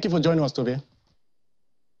 Thank you for joining us, Tobe.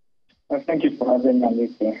 Thank you for having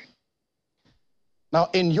me. Now,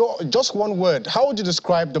 in just one word, how would you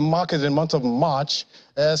describe the market in the month of March,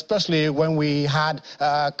 especially when we had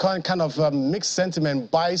kind of mixed sentiment,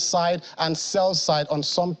 buy side and sell side on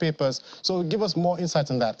some papers? So give us more insight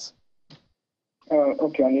on that.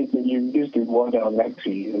 Okay, Anita, you used the word I would like to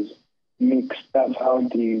use, mixed. That's how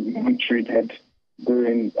we traded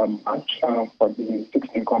during March for the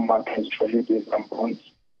fixed income markets, treasuries and bonds.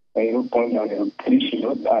 Bonds on a cliche,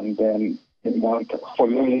 and then the month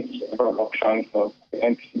following several auctions of the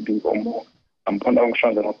NCB or more, and bond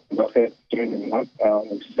auctions and market during the month.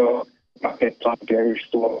 We saw market turn very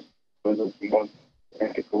slow because of the month.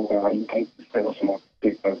 You can sell some of the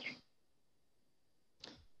papers.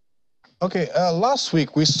 Okay, last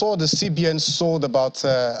week we saw the CBN sold about,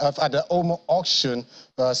 at the OMO auction,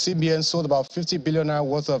 CBN sold about 50 billion naira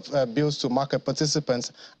worth of bills to market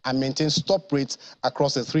participants and maintained stop rates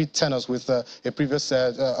across the 3 tenors with the previous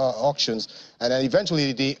auctions. And then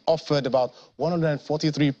eventually they offered about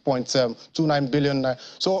 143.29 billion naira.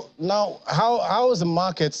 So now, how is the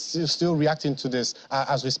market still reacting to this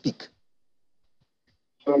as we speak?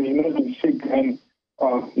 So, the CBN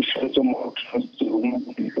issued some auctions to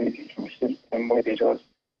system where they just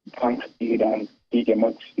can't bid and bid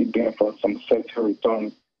amongst CBN for some certain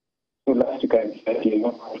return. So last week I said a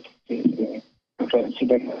lot of things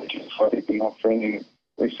for they've been offering in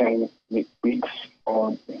recent weeks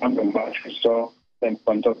or in March. We saw them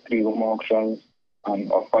conduct 3 home auctions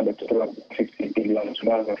and offer the total of 50 billion,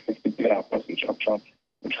 so that's 50 billion across each auction,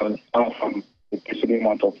 which was down from the preceding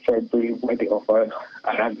month of February, where they offered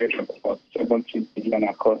an average of about 70 billion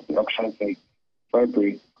across the auctions in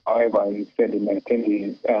February. However, instead they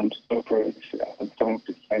maintained the stop rates at 7%,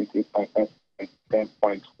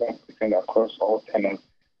 10.1% across all tenors.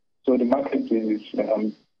 So the market is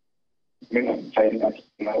deciding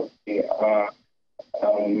now they are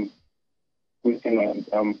waiting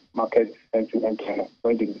on market sentiment and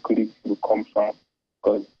where the liquidity will come from,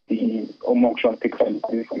 because the home auction takes a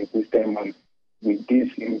liquidity from the system, and with this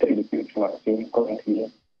limited liquidity we are seeing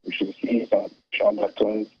currently, we should see some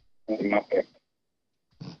undertones in the market.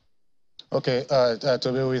 Okay,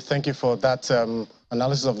 Tobe, we thank you for that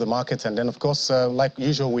analysis of the market. And then, of course, like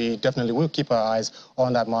usual, we definitely will keep our eyes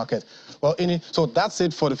on that market. Well, Ini, so that's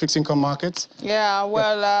it for the fixed income market? Yeah,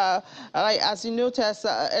 well, as you notice,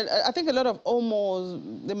 I think a lot of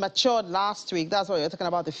OMOs, they matured last week. That's why you're talking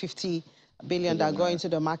about the 50 billion that go into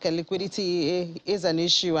the market. Liquidity is an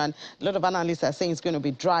issue, and a lot of analysts are saying it's going to be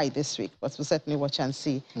dry this week, but we'll certainly watch and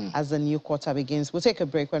see as the new quarter begins. We'll take a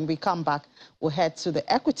break. When we come back, we'll head to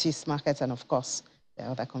the equities market, and of course, there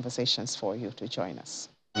are other conversations for you to join us.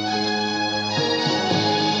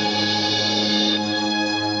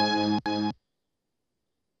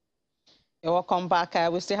 Welcome back.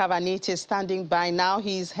 We still have Anita standing by now.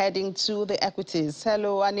 He's heading to the equities.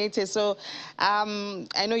 Hello, Anita. So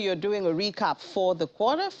I know you're doing a recap for the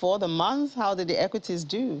quarter, for the month. How did the equities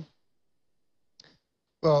do?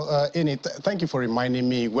 Well, Ini, thank you for reminding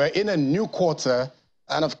me. We're in a new quarter.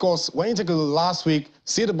 And of course, when you take a look last week,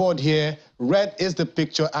 see the board here, red is the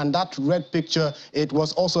picture, and that red picture, it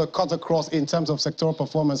was also a cut across in terms of sectoral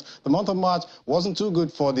performance. The month of March wasn't too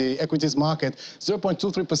good for the equities market.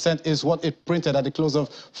 0.23% is what it printed at the close of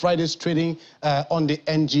Friday's trading on the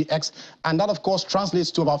NGX. And that, of course,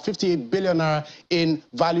 translates to about 58 billion naira in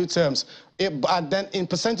value terms. But then in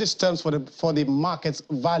percentage terms for the market's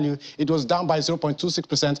value, it was down by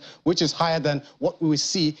 0.26%, which is higher than what we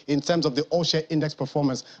see in terms of the all-share index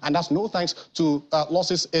performance. And that's no thanks to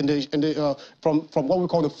losses from what we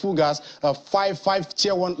call the FUGAs, five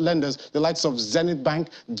tier 1 lenders, the likes of Zenith Bank,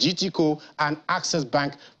 GTCO, and Access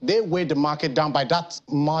Bank. They weighed the market down by that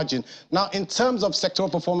margin. Now, in terms of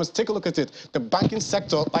sectoral performance, take a look at it. The banking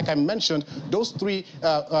sector, like I mentioned, those 3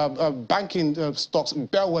 banking stocks,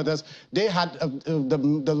 bellwethers, they had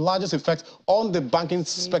the largest effect on the banking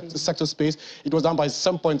sector space. It was down by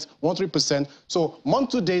 7.13%. So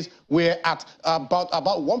month to date, we're at about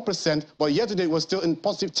 1%, but year to date, we're still in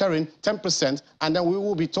positive terrain, 10%. And then we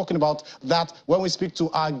will be talking about that when we speak to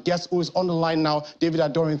our guest who is on the line now, David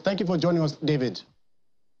Adorin. Thank you for joining us, David.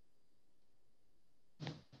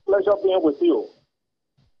 Pleasure being with you.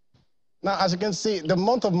 Now, as you can see, the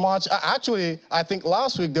month of March, actually, I think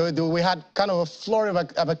last week we had kind of a flurry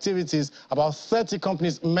of activities. About 30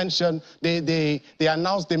 companies mentioned, they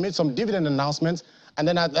announced, they made some dividend announcements. And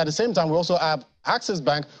then at the same time, we also have Axis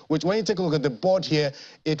Bank, which when you take a look at the board here,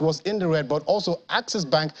 it was in the red, but also Axis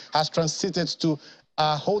Bank has transited to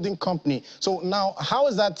a holding company. So now, how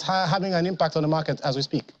is that having an impact on the market as we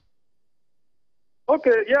speak?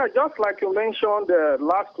 Okay, yeah, just like you mentioned,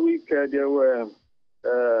 last week there were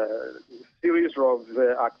series of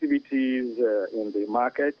activities in the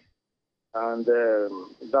market, and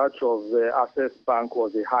that of Access Bank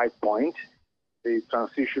was a high point. The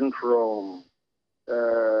transition from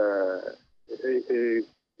a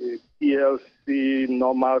PLC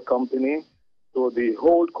normal company to the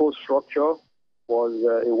holdco structure was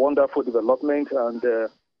a wonderful development, and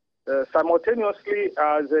simultaneously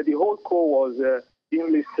as the holdco was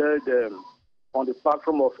being listed on the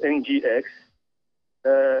platform of NGX,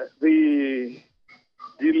 the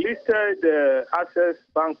listed Access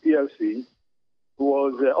Bank PLC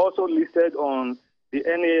was also listed on the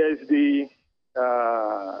NASD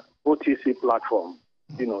OTC platform.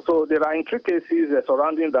 So there are intricacies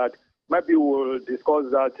surrounding that. Maybe we'll discuss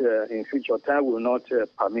that in future time. Will not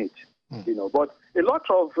permit. But a lot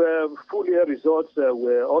of full year results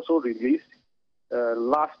were also released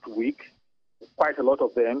last week. Quite a lot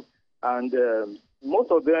of them, and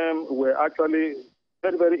most of them were actually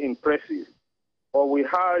very, very impressive. Or we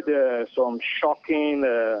had some shocking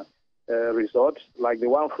results, like the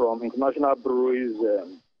one from International Breweries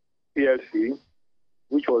PLC,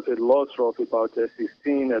 which was a loss of about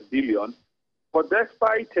 16 billion. But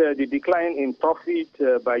despite the decline in profit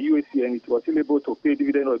by UACN, it was still able to pay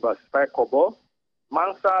dividend of about 5 kobo.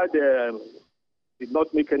 Mansard did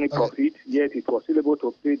not make any profit, yet it was still able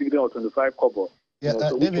to pay dividend of 25 kobo. Yeah,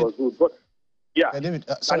 so David, which was good. But yeah, David,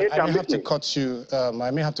 sorry, I may have to cut you.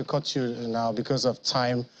 I may have to cut you now because of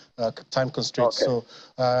time constraints. Okay. So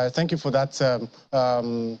thank you for that.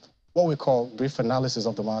 What we call brief analysis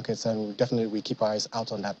of the markets, and definitely we keep our eyes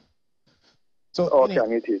out on that. So okay,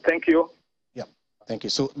 Aniti, thank you. Yeah, thank you.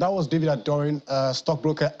 So that was David Adorin,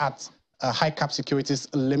 stockbroker at High Cap Securities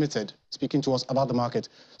Limited, speaking to us about the market.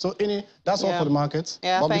 So, Ini, that's all for the market.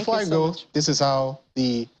 Yeah, but before I go, this is how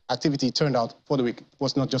the activity turned out for the week. It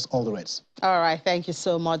was not just all the reds. All right, thank you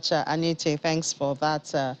so much, Anita. Thanks for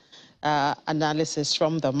that analysis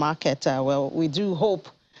from the market. Well, we do hope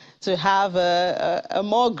to have a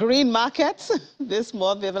more green market this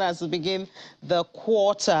month, even as we begin the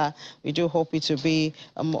quarter. We do hope it to be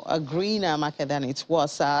a greener market than it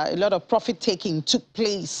was. A lot of profit-taking took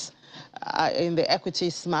place in the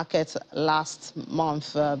equities market last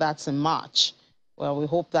month. That's in March. Well, we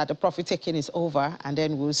hope that the profit-taking is over, and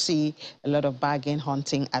then we'll see a lot of bargain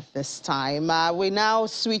hunting at this time. We now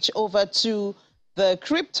switch over to the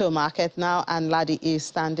crypto market now, and Ladi is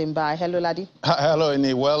standing by. Hello, Ladi. Hello,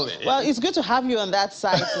 Ini. Well, it's good to have you on that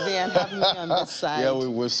side today and have me on this side. Yeah,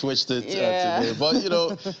 we've switched it today. But,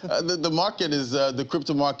 the market is, the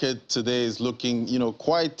crypto market today is looking,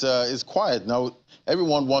 quite, is quiet. Now,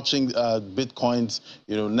 everyone watching Bitcoin's,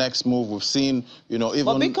 next move. We've seen, even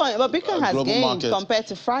but Bitcoin has gained markets compared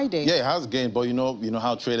to Friday. Yeah, it has gained, but you know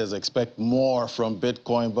how traders expect more from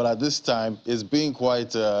Bitcoin. But at this time, it's being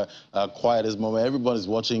quite quiet at this moment. Everybody's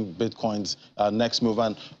watching Bitcoin's next move,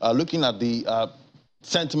 and looking at the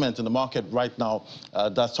sentiment in the market right now,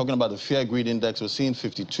 that's talking about the fear greed index. We're seeing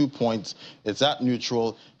 52 points. It's at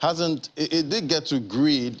neutral. It did get to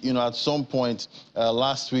greed, at some point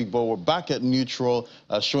last week, but we're back at neutral,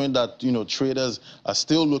 showing that, traders are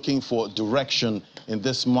still looking for direction in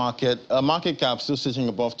this market. Market cap still sitting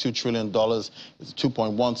above $2 trillion. It's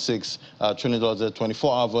 $2.16 trillion. There's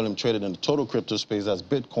 24-hour volume traded in the total crypto space. That's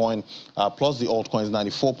Bitcoin plus the altcoins,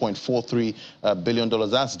 $94.43 billion.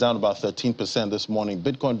 That's down about 13% this morning.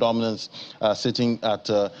 Bitcoin dominance sitting at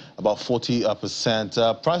about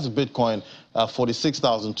 40%. Price of Bitcoin,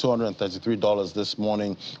 $46,233 this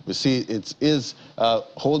morning. We see it is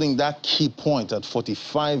holding that key point at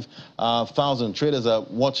 45,000. Traders are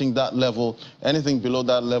watching that level. Anything below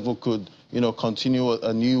that level could, continue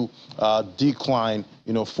a new decline,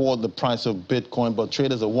 for the price of Bitcoin. But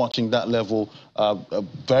traders are watching that level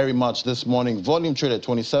very much this morning. Volume traded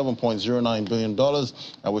 $27.09 billion.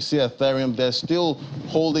 And we see Ethereum, they're still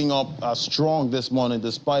holding up strong this morning,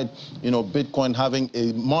 despite, Bitcoin having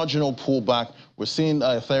a marginal pullback. We're seeing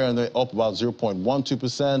Ethereum up about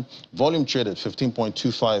 0.12%. Volume traded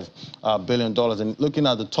 $15.25 billion. And looking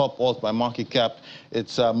at the top alt by market cap,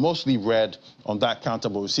 it's mostly red on that counter.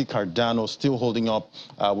 But we see Cardano still holding up,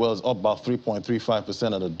 well, it's up about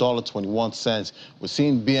 3.35% at $1.21. We're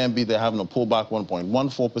seeing BNB, they're having a pullback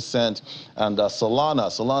 1.14%. And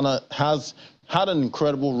Solana has had an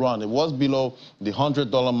incredible run. It was below the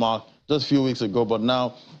 $100 mark just a few weeks ago, but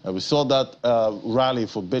now we saw that rally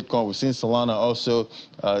for Bitcoin. We've seen Solana also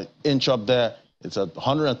inch up there. It's at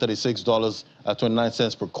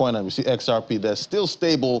 $136.29 per coin, and we see XRP there still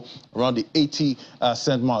stable around the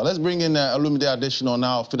 80-cent mark. Let's bring in Olumide Adesina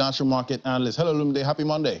now, financial market analyst. Hello, Olumide. Happy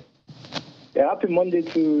Monday. Yeah, happy Monday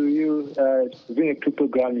to you. It's been a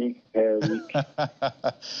cryptogrammy week.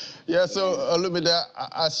 Yeah, so Olumide,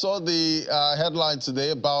 I saw the headline today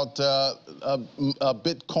about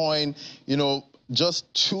Bitcoin,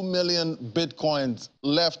 just 2 million Bitcoins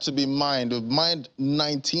left to be mined. We've mined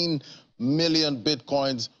 19 million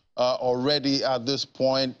Bitcoins already at this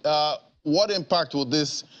point. What impact will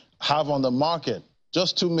this have on the market?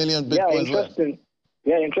 Just 2 million Bitcoins left.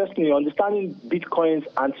 Yeah, interestingly, understanding Bitcoin's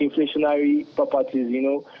anti-inflationary properties,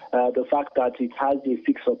 the fact that it has a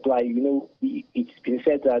fixed supply, it's been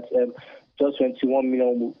said that just 21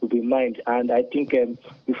 million will be mined. And I think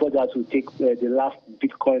before that will take the last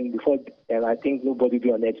Bitcoin, I think nobody will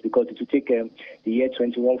be on it because it will take the year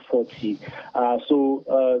 2140. So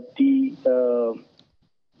the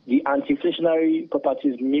anti-inflationary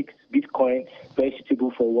properties make Bitcoin very suitable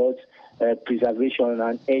for what? Preservation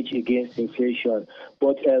and edge against inflation.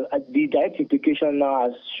 But the direct implication now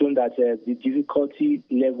has shown that the difficulty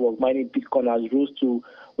level of mining Bitcoin has rose to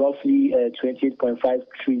roughly 28.5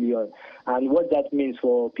 trillion. And what that means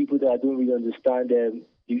for people that don't really understand the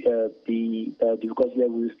difficulty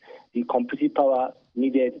levels, the computing power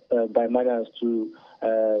needed by miners to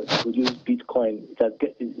produce Bitcoin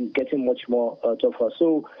is getting much more tougher.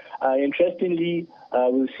 So interestingly,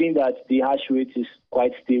 we've seen that the hash rate is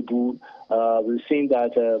quite stable. We've seen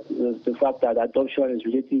that the fact that adoption is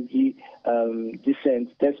relatively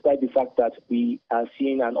decent, despite the fact that we are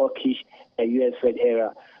seeing an hawkish US Fed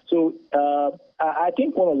era. So I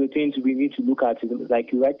think one of the things we need to look at is,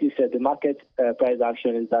 like you rightly said, the market price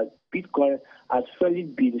action is that Bitcoin has fairly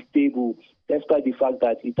been stable, despite the fact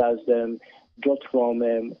that it has dropped from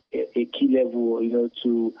a key level,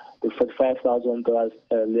 to the $45,000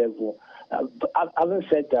 level. But having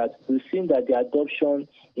said that, we've seen that the adoption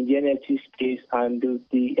in the NFT space and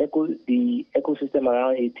the ecosystem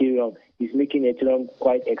around Ethereum is making Ethereum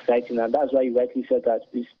quite exciting, and that's why you rightly said that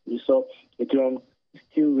we saw Ethereum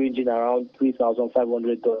still ranging around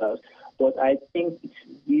 $3,500. But I think it's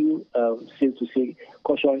real safe to say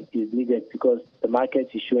caution is needed because the market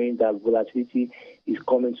is showing that volatility is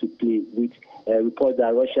coming to play with reports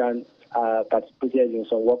that Russian participated in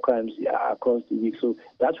some war crimes across the week. So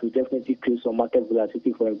that will definitely create some market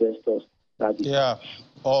volatility for investors. Yeah,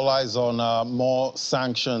 all eyes on more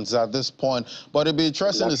sanctions at this point. But it'd be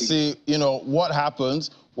interesting to see, what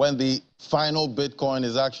happens when the final Bitcoin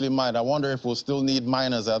is actually mined. I wonder if we'll still need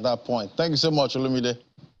miners at that point. Thank you so much, Olumide.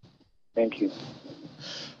 Thank you.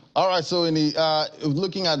 All right, so in the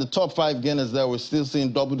looking at the top 5 gainers there, we're still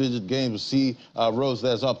seeing double-digit gains. We see Rose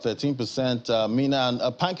there's up 13%. Mina and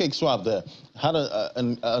PancakeSwap there had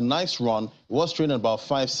a nice run. It was trading about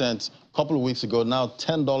 5 cents a couple of weeks ago. Now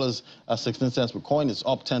 $10.16 per coin. It's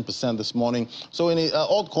up 10% this morning. So in the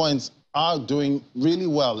altcoins are doing really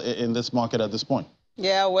well in this market at this point.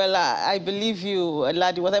 Yeah, well, I believe you,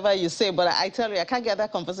 Ladi, whatever you say, but I tell you, I can't get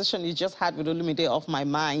that conversation you just had with Olumide off my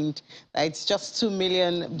mind. It's just 2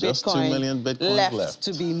 million Bitcoin, just 2 million Bitcoin left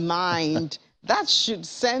to be mined. That should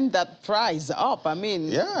send that price up. I mean,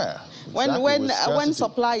 yeah, exactly. When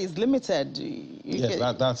supply is limited,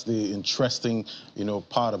 that's the interesting,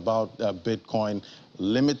 part about Bitcoin.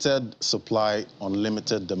 Limited supply,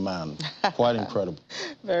 unlimited demand. Quite incredible.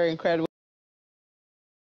 Very incredible.